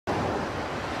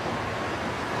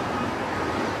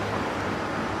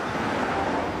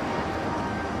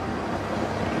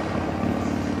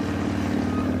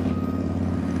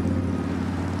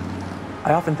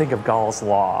I often think of Gall's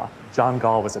Law. John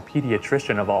Gall was a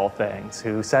pediatrician of all things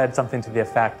who said something to the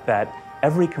effect that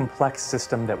every complex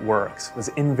system that works was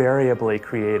invariably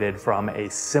created from a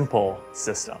simple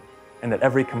system, and that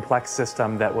every complex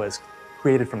system that was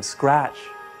created from scratch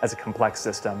as a complex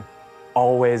system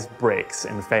always breaks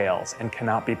and fails and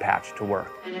cannot be patched to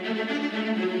work.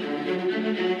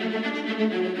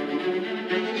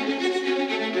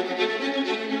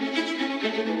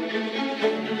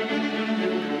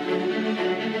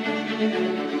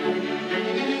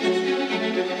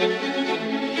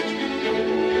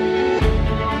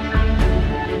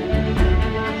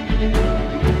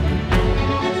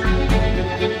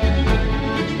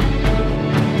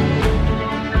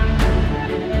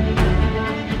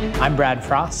 I'm Brad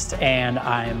Frost, and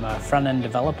I'm a front-end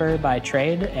developer by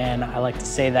trade, and I like to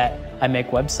say that I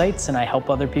make websites and I help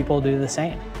other people do the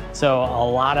same. So a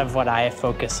lot of what I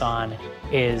focus on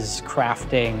is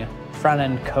crafting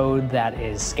front-end code that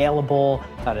is scalable,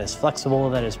 that is flexible,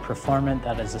 that is performant,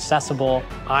 that is accessible.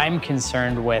 I'm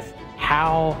concerned with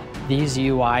how these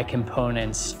UI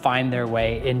components find their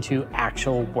way into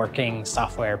actual working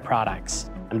software products.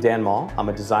 I'm Dan Mall. I'm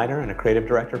a designer and a creative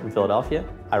director from Philadelphia.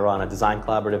 I run a design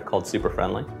collaborative called Super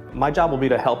Friendly. My job will be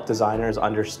to help designers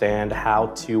understand how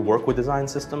to work with design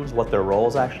systems, what their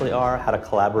roles actually are, how to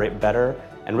collaborate better,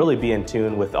 and really be in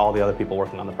tune with all the other people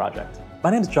working on the project.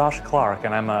 My name's Josh Clark,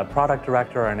 and I'm a product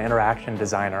director and interaction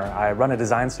designer. I run a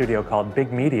design studio called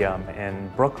Big Medium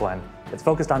in Brooklyn. It's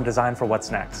focused on design for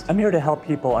what's next. I'm here to help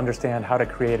people understand how to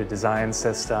create a design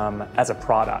system as a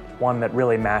product, one that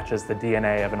really matches the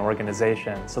DNA of an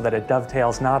organization so that it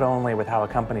dovetails not only with how a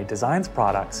company designs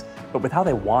products, but with how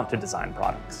they want to design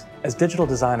products. As digital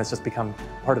design has just become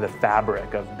part of the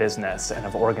fabric of business and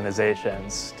of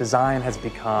organizations, design has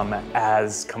become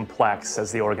as complex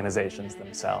as the organizations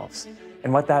themselves.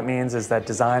 And what that means is that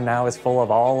design now is full of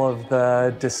all of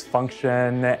the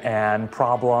dysfunction and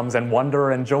problems and wonder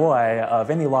and joy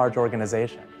of any large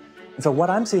organization. And so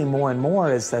what I'm seeing more and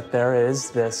more is that there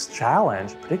is this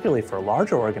challenge, particularly for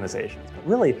larger organizations, but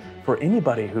really for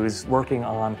anybody who's working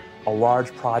on a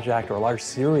large project or a large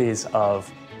series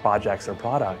of projects or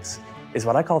products, is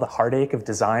what I call the heartache of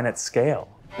design at scale.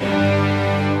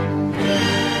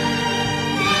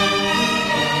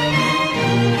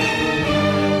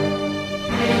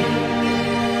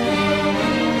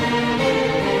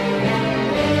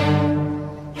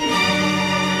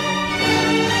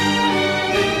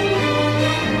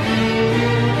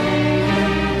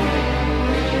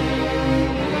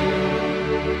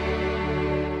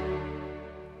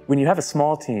 When you have a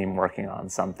small team working on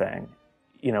something,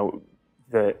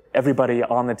 everybody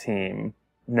on the team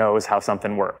knows how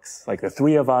something works. Like the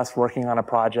three of us working on a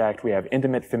project, we have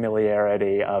intimate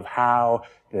familiarity of how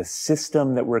the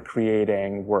system that we're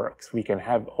creating works. We can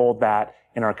hold that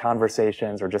in our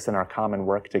conversations or just in our common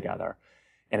work together.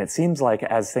 And it seems like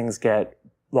as things get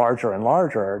larger and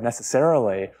larger,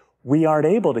 necessarily, we aren't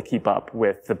able to keep up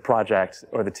with the project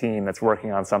or the team that's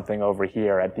working on something over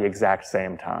here at the exact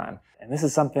same time. And this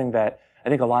is something that I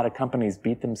think a lot of companies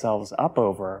beat themselves up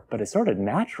over, but it's sort of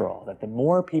natural that the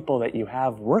more people that you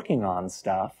have working on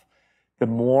stuff, the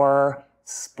more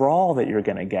sprawl that you're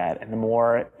going to get and the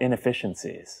more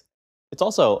inefficiencies. It's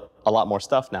also a lot more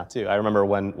stuff now, too. I remember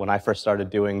when I first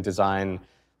started doing design,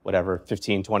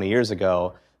 15, 20 years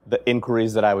ago, the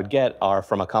inquiries that I would get are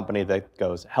from a company that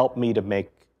goes, help me to make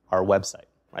our website,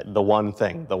 right? The one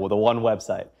thing, the one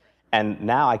website. And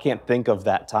now I can't think of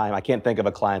that time. I can't think of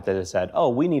a client that has said, oh,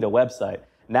 we need a website.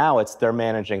 Now they're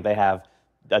managing, they have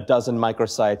a dozen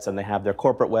microsites and they have their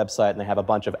corporate website and they have a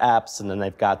bunch of apps and then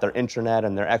they've got their intranet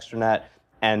and their extranet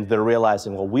and they're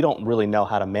realizing, well, we don't really know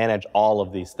how to manage all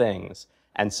of these things.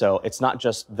 And so it's not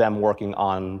just them working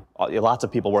on, lots of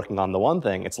people working on the one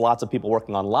thing, it's lots of people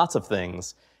working on lots of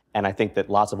things. And I think that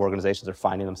lots of organizations are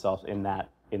finding themselves in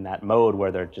that mode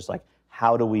where they're just like,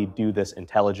 how do we do this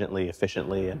intelligently,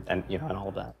 efficiently, and all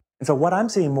of that? And so what I'm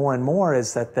seeing more and more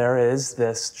is that there is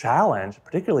this challenge,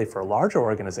 particularly for larger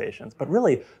organizations, but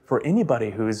really for anybody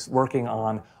who's working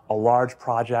on a large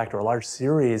project or a large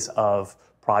series of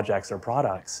projects or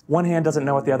products. One hand doesn't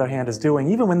know what the other hand is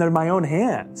doing, even when they're my own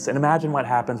hands. And imagine what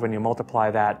happens when you multiply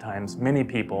that times many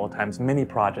people, times many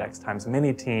projects, times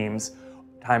many teams,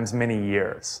 times many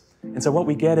years. And so what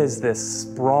we get is this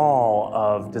sprawl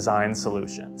of design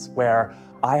solutions where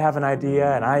I have an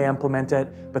idea and I implement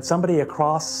it, but somebody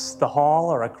across the hall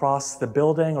or across the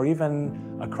building or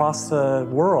even across the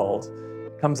world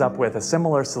comes up with a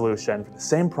similar solution for the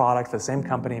same product, for the same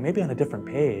company, maybe on a different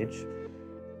page.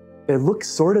 It looks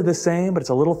sort of the same, but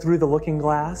it's a little through the looking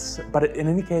glass. But in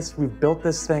any case, we've built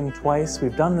this thing twice.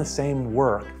 We've done the same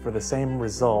work for the same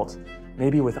result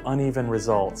maybe with uneven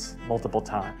results multiple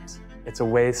times. It's a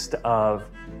waste of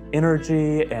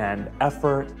energy and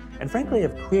effort, and frankly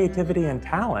of creativity and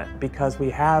talent, because we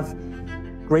have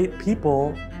great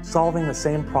people solving the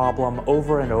same problem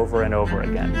over and over and over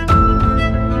again.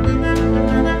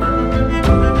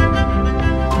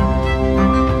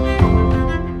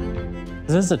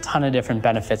 There's a ton of different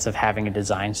benefits of having a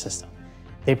design system.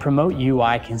 They promote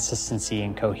UI consistency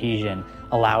and cohesion,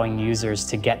 allowing users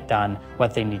to get done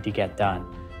what they need to get done.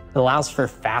 It allows for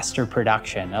faster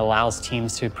production. It allows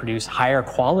teams to produce higher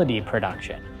quality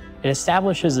production. It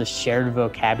establishes a shared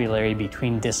vocabulary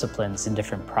between disciplines and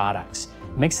different products.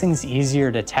 It makes things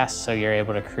easier to test so you're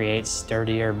able to create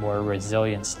sturdier, more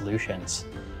resilient solutions.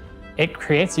 It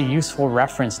creates a useful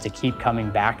reference to keep coming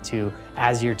back to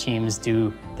as your teams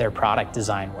do their product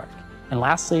design work. And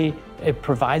lastly, it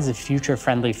provides a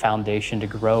future-friendly foundation to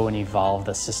grow and evolve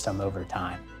the system over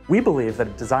time. We believe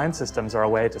that design systems are a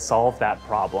way to solve that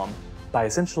problem by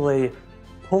essentially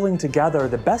pulling together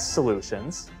the best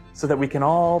solutions so that we can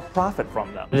all profit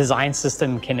from them. The design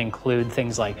system can include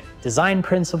things like design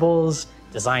principles,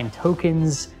 design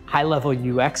tokens, high-level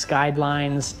UX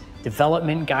guidelines,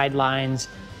 development guidelines,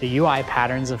 the UI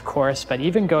patterns, of course, but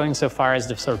even going so far as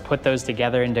to sort of put those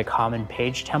together into common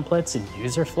page templates and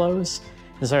user flows,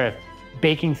 and sort of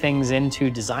baking things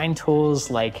into design tools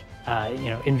like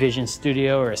InVision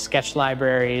Studio or sketch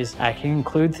libraries. It can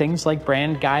include things like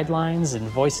brand guidelines and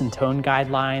voice and tone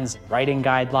guidelines, writing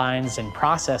guidelines, and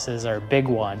processes are a big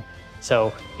one.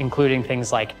 So including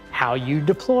things like how you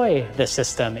deploy the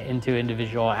system into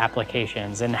individual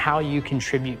applications and how you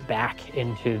contribute back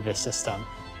into the system.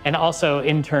 And also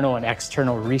internal and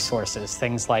external resources,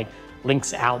 things like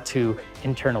links out to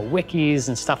internal wikis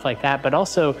and stuff like that, but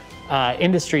also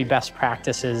industry best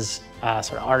practices,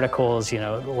 sort of articles,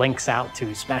 links out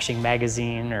to Smashing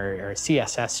Magazine or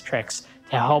CSS tricks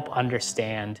to help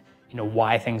understand,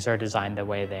 why things are designed the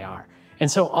way they are. And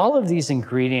so all of these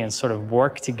ingredients sort of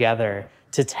work together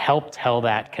to help tell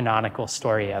that canonical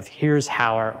story of here's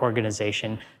how our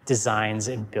organization designs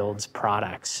and builds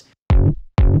products.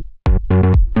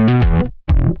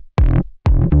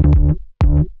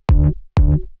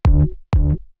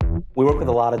 We work with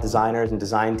a lot of designers and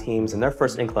design teams, and their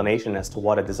first inclination as to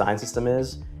what a design system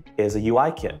is a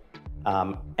UI kit.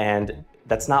 And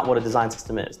that's not what a design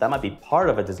system is. That might be part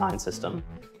of a design system,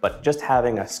 but just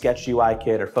having a Sketch UI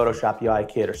kit or Photoshop UI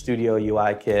kit or Studio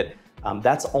UI kit,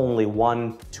 that's only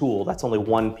one tool, that's only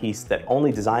one piece that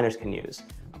only designers can use.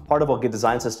 Part of a good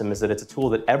design system is that it's a tool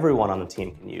that everyone on the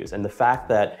team can use, and the fact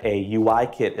that a UI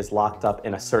kit is locked up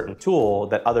in a certain tool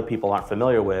that other people aren't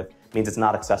familiar with means it's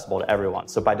not accessible to everyone.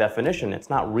 So by definition, it's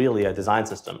not really a design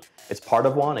system. It's part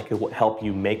of one, it could help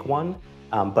you make one,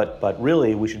 but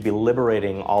really we should be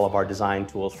liberating all of our design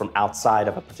tools from outside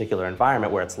of a particular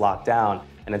environment where it's locked down,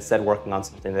 and instead working on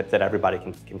something that everybody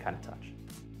can kind of touch.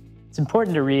 It's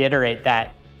important to reiterate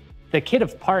that the kit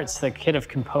of parts, the kit of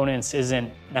components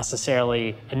isn't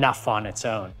necessarily enough on its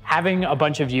own. Having a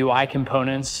bunch of UI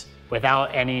components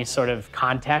without any sort of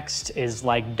context is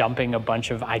like dumping a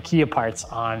bunch of IKEA parts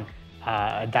on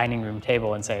a dining room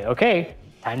table and say, okay,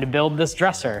 time to build this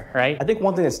dresser, right? I think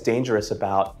one thing that's dangerous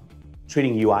about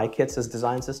treating UI kits as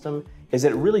design system is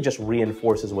that it really just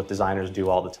reinforces what designers do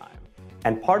all the time.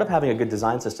 And part of having a good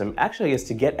design system actually is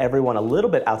to get everyone a little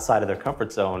bit outside of their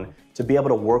comfort zone to be able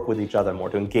to work with each other more,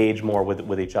 to engage more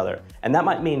with each other. And that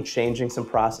might mean changing some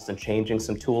process and changing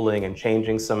some tooling and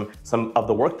changing some of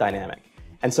the work dynamic.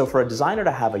 And so for a designer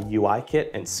to have a UI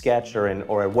kit in Sketch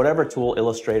or whatever tool,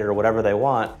 Illustrator or whatever they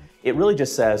want, it really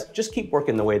just says, just keep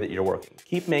working the way that you're working.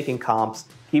 Keep making comps,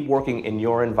 keep working in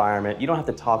your environment. You don't have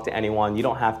to talk to anyone. You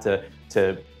don't have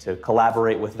to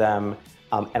collaborate with them.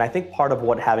 And I think part of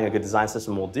what having a good design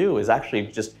system will do is actually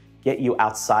just get you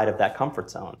outside of that comfort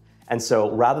zone. And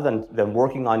so rather than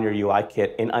working on your UI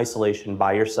kit in isolation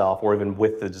by yourself or even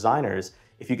with the designers,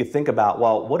 if you could think about,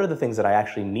 well, what are the things that I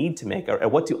actually need to make, or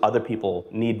what do other people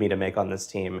need me to make on this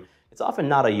team? It's often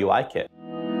not a UI kit.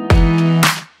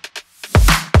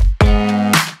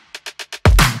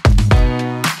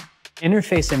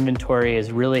 Interface inventory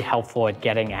is really helpful at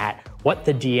getting at what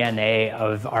the DNA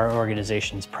of our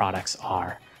organization's products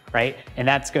are, right? And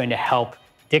that's going to help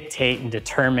dictate and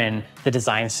determine the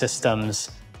design system's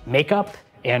makeup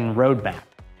and roadmap.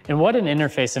 And what an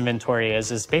interface inventory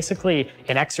is basically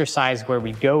an exercise where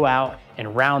we go out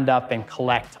and round up and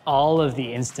collect all of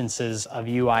the instances of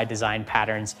UI design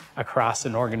patterns across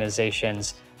an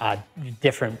organization's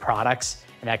different products.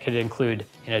 And that could include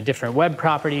different web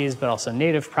properties, but also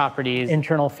native properties,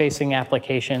 internal facing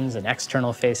applications and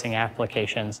external facing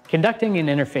applications. Conducting an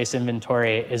interface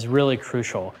inventory is really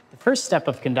crucial. The first step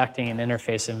of conducting an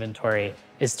interface inventory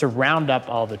is to round up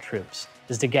all the troops,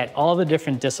 is to get all the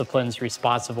different disciplines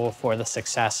responsible for the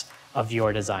success of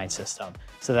your design system.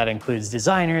 So that includes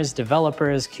designers,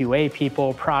 developers, QA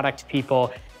people, product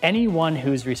people, anyone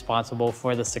who's responsible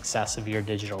for the success of your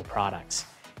digital products.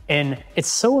 And it's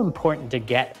so important to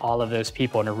get all of those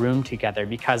people in a room together,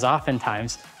 because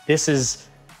oftentimes this is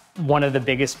one of the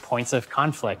biggest points of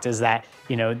conflict, is that,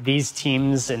 you know, these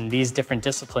teams and these different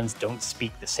disciplines don't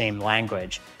speak the same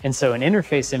language. And so an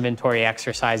interface inventory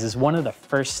exercise is one of the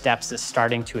first steps to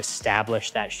starting to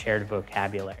establish that shared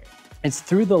vocabulary. It's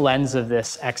through the lens of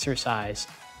this exercise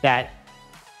that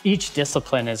each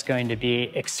discipline is going to be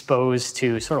exposed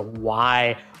to sort of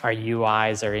why our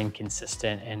UIs are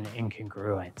inconsistent and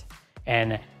incongruent.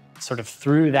 And sort of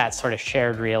through that sort of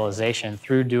shared realization,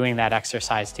 through doing that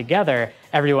exercise together,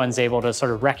 everyone's able to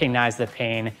sort of recognize the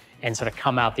pain and sort of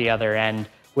come out the other end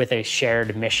with a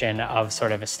shared mission of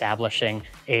sort of establishing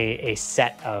a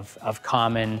set of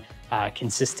common,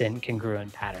 consistent,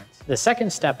 congruent patterns. The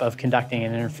second step of conducting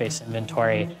an interface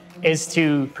inventory is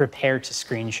to prepare to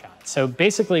screenshot. So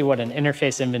basically what an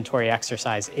interface inventory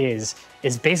exercise is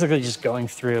basically just going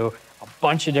through a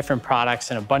bunch of different products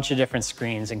and a bunch of different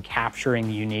screens and capturing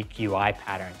unique UI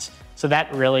patterns. So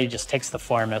that really just takes the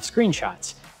form of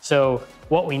screenshots. So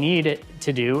what we need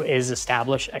to do is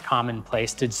establish a common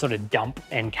place to sort of dump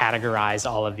and categorize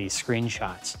all of these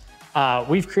screenshots.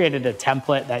 We've created a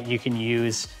template that you can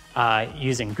use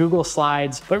using Google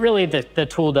Slides, but really the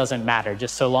tool doesn't matter,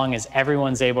 just so long as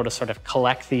everyone's able to sort of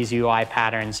collect these UI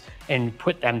patterns and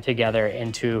put them together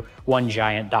into one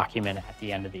giant document at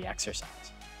the end of the exercise.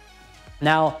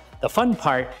 Now, the fun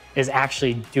part is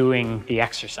actually doing the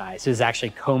exercise, is actually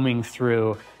combing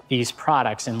through these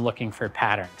products and looking for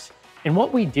patterns. And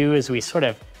what we do is we sort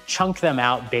of chunk them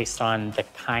out based on the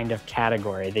kind of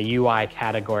category, the UI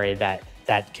category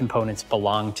that components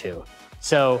belong to.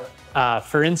 So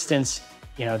for instance,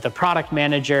 you know, the product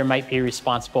manager might be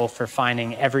responsible for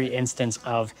finding every instance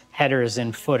of headers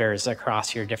and footers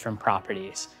across your different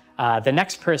properties. The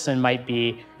next person might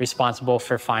be responsible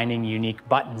for finding unique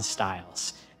button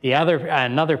styles.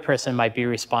 Another person might be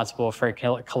responsible for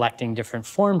collecting different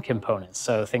form components.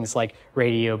 So things like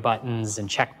radio buttons and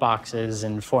checkboxes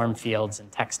and form fields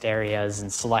and text areas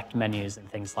and select menus and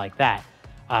things like that.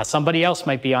 Somebody else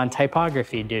might be on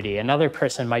typography duty. Another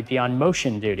person might be on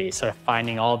motion duty, sort of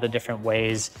finding all the different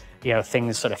ways, you know,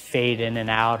 things sort of fade in and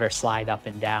out or slide up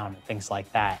and down, things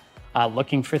like that.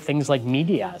 Looking for things like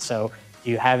media. So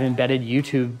you have embedded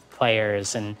YouTube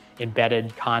players and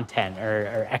embedded content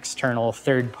or external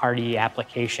third-party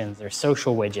applications or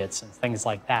social widgets and things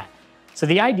like that. So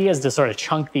the idea is to sort of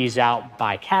chunk these out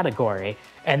by category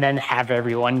and then have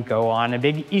everyone go on a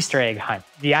big Easter egg hunt.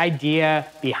 The idea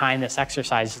behind this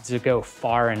exercise is to go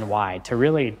far and wide, to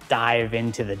really dive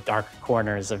into the dark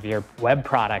corners of your web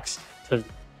products, to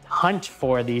hunt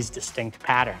for these distinct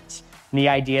patterns. And the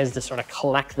idea is to sort of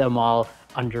collect them all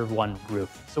under one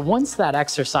roof. So once that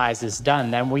exercise is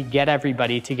done, then we get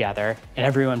everybody together and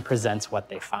everyone presents what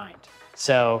they find.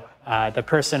 So the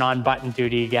person on button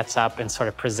duty gets up and sort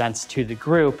of presents to the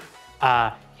group,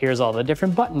 here's all the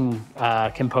different button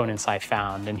components I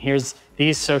found, and here's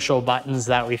these social buttons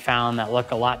that we found that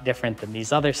look a lot different than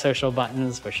these other social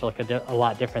buttons, which look a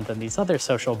lot different than these other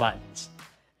social buttons.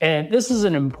 And this is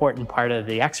an important part of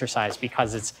the exercise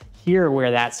because it's here where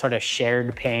that sort of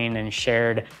shared pain and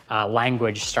shared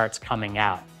language starts coming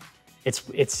out.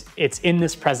 It's in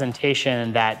this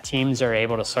presentation that teams are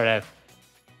able to sort of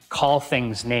call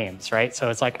things names, right? So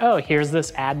it's like, oh, here's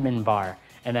this admin bar.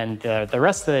 And then the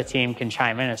rest of the team can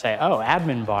chime in and say, oh,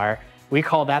 admin bar, we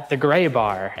call that the gray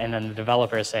bar. And then the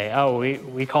developers say, oh,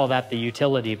 we call that the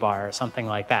utility bar or something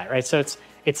like that, right? So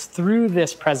it's through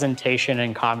this presentation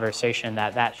and conversation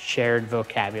that shared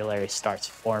vocabulary starts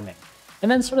forming.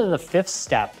 And then sort of the fifth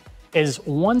step is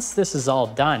once this is all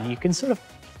done, you can sort of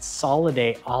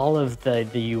consolidate all of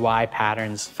the UI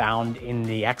patterns found in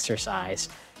the exercise,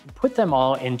 and put them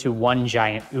all into one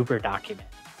giant Uber document.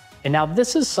 And now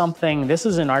this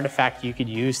is an artifact you could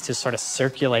use to sort of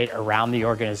circulate around the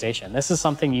organization. This is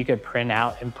something you could print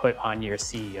out and put on your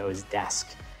CEO's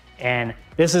desk. And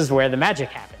this is where the magic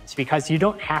happens, because you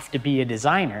don't have to be a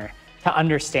designer to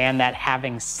understand that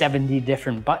having 70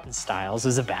 different button styles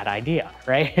is a bad idea,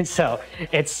 right? So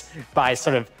it's by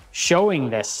sort of showing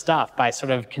this stuff, by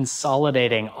sort of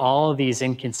consolidating all of these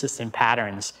inconsistent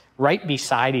patterns right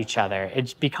beside each other,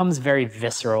 it becomes very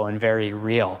visceral and very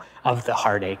real of the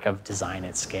heartache of design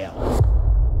at scale.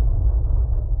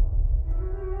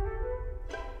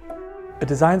 A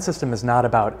design system is not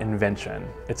about invention,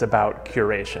 it's about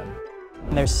curation.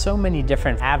 And there's so many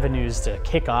different avenues to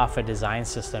kick off a design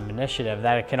system initiative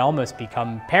that it can almost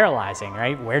become paralyzing,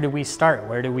 right? Where do we start?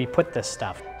 Where do we put this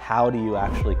stuff? How do you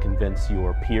actually convince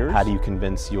your peers? How do you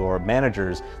convince your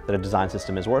managers that a design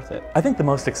system is worth it? I think the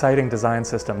most exciting design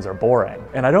systems are boring.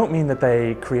 And I don't mean that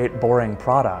they create boring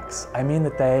products. I mean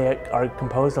that they are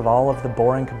composed of all of the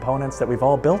boring components that we've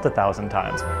all built 1,000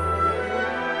 times.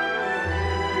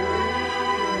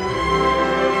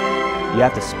 You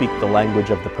have to speak the language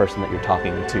of the person that you're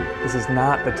talking to. This is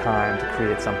not the time to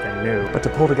create something new, but to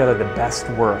pull together the best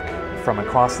work from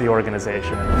across the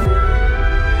organization.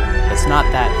 It's not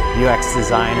that UX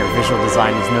design or visual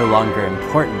design is no longer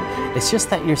important. It's just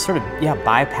that you're sort of,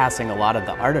 bypassing a lot of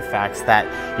the artifacts that,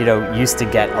 used to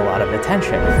get a lot of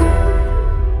attention.